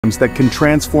that can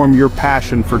transform your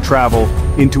passion for travel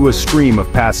into a stream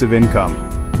of passive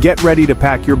income. Get ready to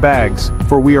pack your bags,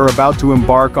 for we are about to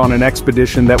embark on an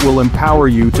expedition that will empower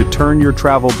you to turn your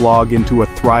travel blog into a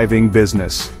thriving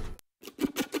business.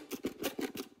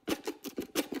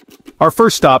 Our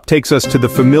first stop takes us to the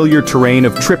familiar terrain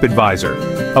of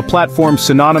TripAdvisor, a platform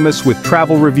synonymous with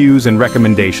travel reviews and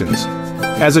recommendations.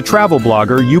 As a travel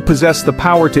blogger, you possess the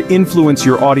power to influence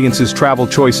your audience's travel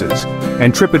choices,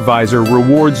 and TripAdvisor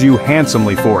rewards you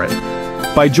handsomely for it.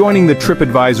 By joining the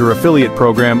TripAdvisor affiliate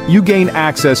program, you gain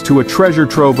access to a treasure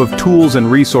trove of tools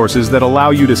and resources that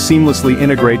allow you to seamlessly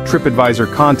integrate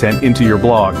TripAdvisor content into your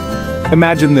blog.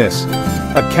 Imagine this: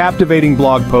 a captivating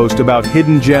blog post about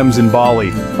hidden gems in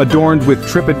Bali, adorned with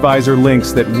TripAdvisor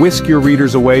links that whisk your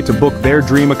readers away to book their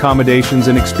dream accommodations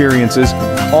and experiences,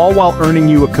 all while earning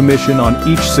you a commission on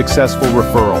each successful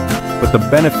referral. But the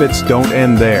benefits don't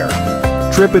end there.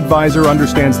 TripAdvisor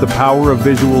understands the power of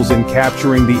visuals in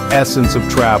capturing the essence of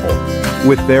travel.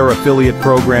 With their affiliate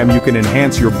program, you can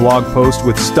enhance your blog post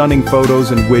with stunning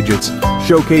photos and widgets,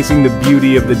 showcasing the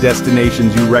beauty of the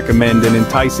destinations you recommend and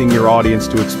enticing your audience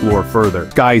to explore further.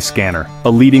 Skyscanner,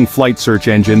 a leading flight search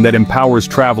engine that empowers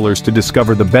travelers to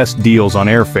discover the best deals on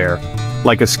airfare.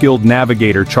 Like a skilled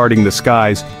navigator charting the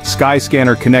skies,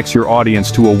 Skyscanner connects your audience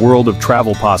to a world of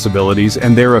travel possibilities,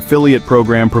 and their affiliate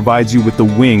program provides you with the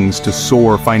wings to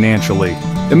soar financially.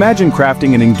 Imagine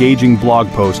crafting an engaging blog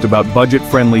post about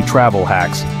budget-friendly travel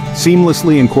hacks,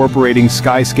 seamlessly incorporating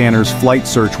Skyscanner's flight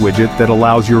search widget that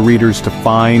allows your readers to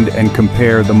find and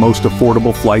compare the most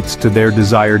affordable flights to their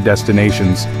desired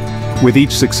destinations. With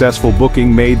each successful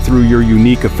booking made through your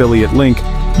unique affiliate link,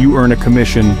 you earn a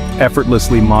commission,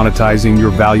 effortlessly monetizing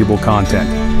your valuable content.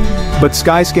 But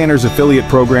Skyscanner's affiliate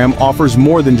program offers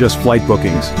more than just flight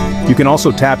bookings. You can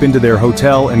also tap into their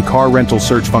hotel and car rental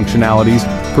search functionalities,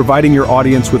 providing your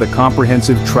audience with a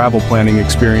comprehensive travel planning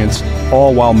experience,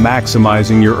 all while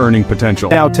maximizing your earning potential.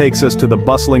 Now takes us to the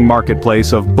bustling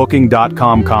marketplace of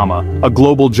Booking.com, a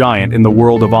global giant in the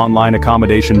world of online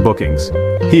accommodation bookings.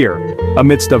 Here,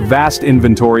 amidst a vast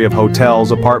inventory of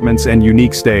hotels, apartments, and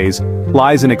unique stays,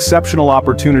 lies an exceptional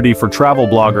opportunity for travel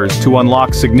bloggers to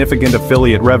unlock significant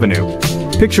affiliate revenue.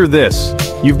 Picture this: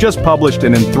 you've just published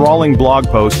an enthralling blog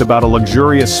post about a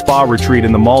luxurious spa retreat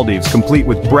in the Maldives, complete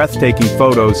with breathtaking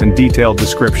photos and detailed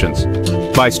descriptions.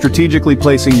 By strategically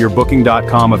placing your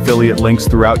Booking.com affiliate links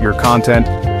throughout your content,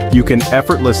 you can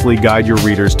effortlessly guide your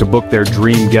readers to book their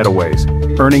dream getaways,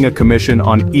 earning a commission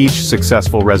on each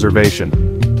successful reservation.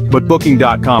 But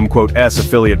Booking.com's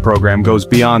affiliate program goes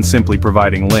beyond simply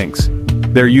providing links.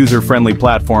 Their user-friendly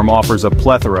platform offers a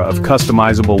plethora of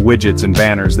customizable widgets and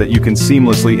banners that you can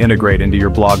seamlessly integrate into your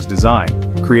blog's design,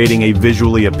 creating a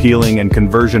visually appealing and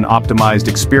conversion-optimized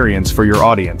experience for your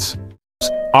audience.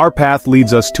 Our path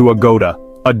leads us to Agoda,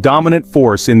 a dominant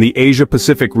force in the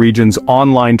Asia-Pacific region's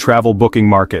online travel booking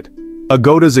market.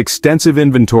 Agoda's extensive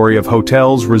inventory of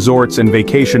hotels, resorts, and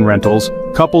vacation rentals,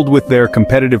 coupled with their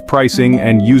competitive pricing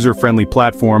and user-friendly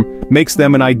platform, makes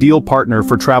them an ideal partner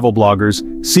for travel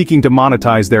bloggers seeking to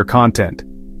monetize their content.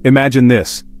 Imagine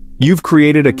this: you've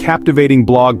created a captivating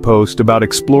blog post about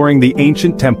exploring the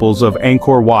ancient temples of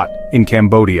Angkor Wat in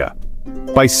Cambodia.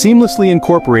 By seamlessly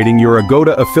incorporating your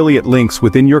Agoda affiliate links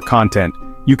within your content,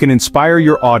 you can inspire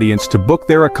your audience to book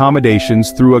their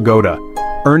accommodations through Agoda,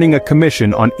 earning a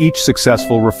commission on each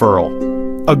successful referral.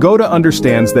 Agoda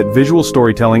understands that visual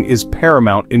storytelling is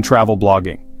paramount in travel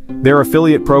blogging. Their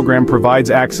affiliate program provides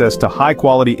access to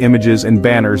high-quality images and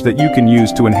banners that you can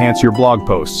use to enhance your blog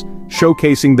posts,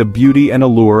 showcasing the beauty and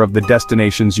allure of the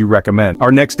destinations you recommend.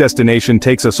 Our next destination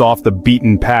takes us off the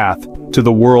beaten path to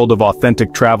the world of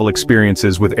authentic travel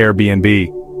experiences with Airbnb.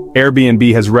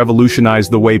 Airbnb has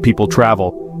revolutionized the way people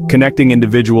travel, connecting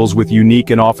individuals with unique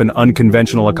and often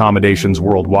unconventional accommodations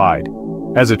worldwide.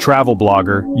 As a travel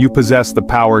blogger, you possess the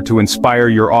power to inspire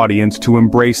your audience to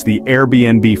embrace the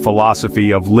Airbnb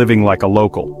philosophy of living like a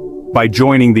local. By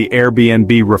joining the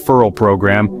Airbnb referral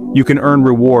program, you can earn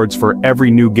rewards for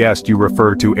every new guest you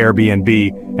refer to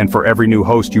Airbnb and for every new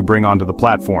host you bring onto the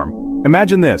platform.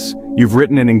 Imagine this: you've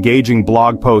written an engaging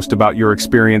blog post about your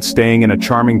experience staying in a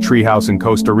charming treehouse in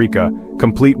Costa Rica,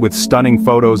 complete with stunning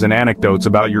photos and anecdotes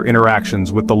about your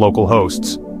interactions with the local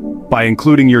hosts. By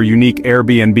including your unique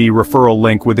Airbnb referral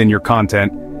link within your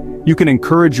content, you can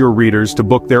encourage your readers to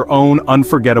book their own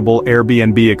unforgettable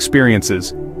Airbnb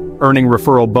experiences, earning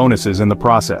referral bonuses in the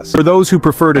process. For those who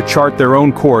prefer to chart their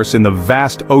own course in the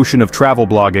vast ocean of travel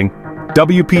blogging,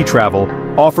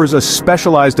 WPTraval offers a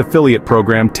specialized affiliate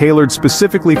program tailored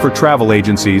specifically for travel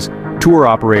agencies, tour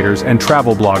operators, and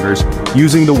travel bloggers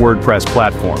using the WordPress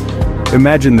platform.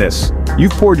 Imagine this: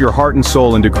 You've poured your heart and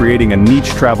soul into creating a niche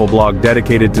travel blog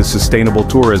dedicated to sustainable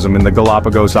tourism in the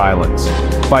Galapagos Islands.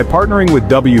 By partnering with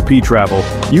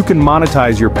WPTraval, you can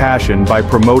monetize your passion by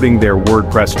promoting their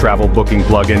WordPress travel booking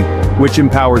plugin, which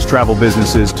empowers travel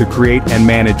businesses to create and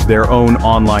manage their own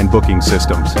online booking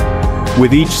systems.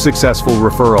 With each successful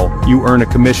referral, you earn a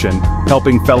commission,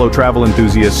 helping fellow travel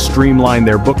enthusiasts streamline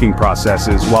their booking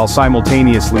processes while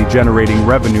simultaneously generating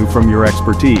revenue from your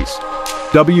expertise.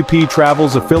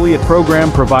 WPTraval's affiliate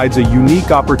program provides a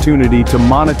unique opportunity to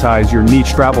monetize your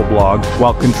niche travel blog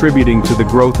while contributing to the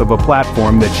growth of a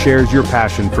platform that shares your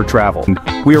passion for travel.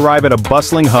 We arrive at a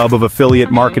bustling hub of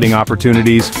affiliate marketing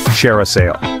opportunities,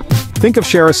 ShareASale. Think of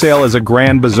ShareASale as a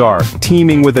grand bazaar,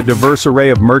 teeming with a diverse array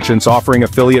of merchants offering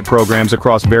affiliate programs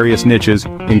across various niches,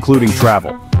 including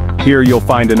travel. Here you'll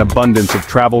find an abundance of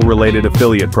travel-related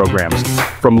affiliate programs,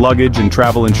 from luggage and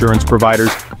travel insurance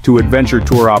providers to adventure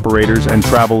tour operators and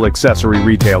travel accessory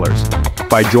retailers.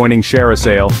 By joining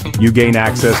ShareASale, you gain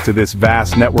access to this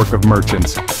vast network of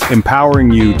merchants,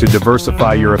 empowering you to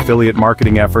diversify your affiliate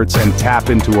marketing efforts and tap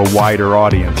into a wider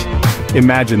audience.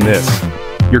 Imagine this.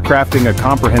 You're crafting a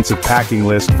comprehensive packing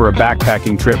list for a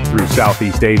backpacking trip through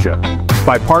Southeast Asia.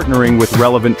 By partnering with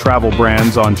relevant travel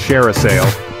brands on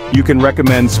ShareASale, you can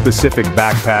recommend specific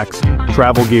backpacks,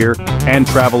 travel gear, and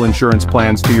travel insurance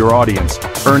plans to your audience,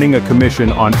 earning a commission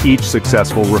on each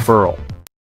successful referral.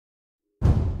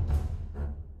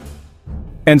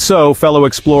 And so, fellow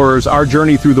explorers, our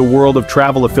journey through the world of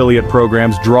travel affiliate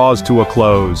programs draws to a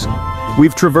close.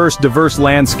 We've traversed diverse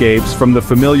landscapes, from the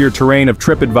familiar terrain of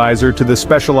TripAdvisor to the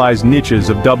specialized niches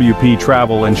of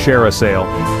WPTraval and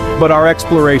ShareASale. But our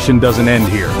exploration doesn't end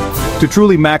here. To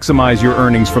truly maximize your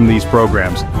earnings from these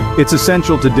programs, it's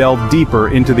essential to delve deeper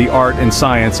into the art and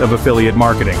science of affiliate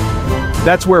marketing.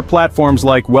 That's where platforms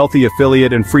like Wealthy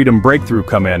Affiliate and Freedom Breakthrough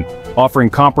come in, offering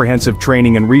comprehensive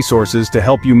training and resources to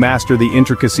help you master the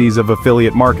intricacies of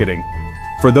affiliate marketing.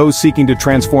 For those seeking to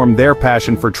transform their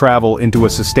passion for travel into a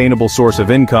sustainable source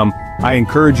of income, I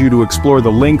encourage you to explore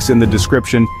the links in the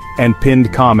description and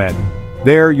pinned comment.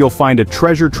 There you'll find a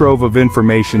treasure trove of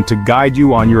information to guide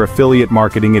you on your affiliate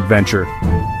marketing adventure.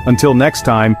 Until next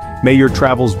time, may your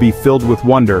travels be filled with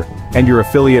wonder, and your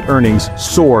affiliate earnings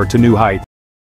soar to new heights.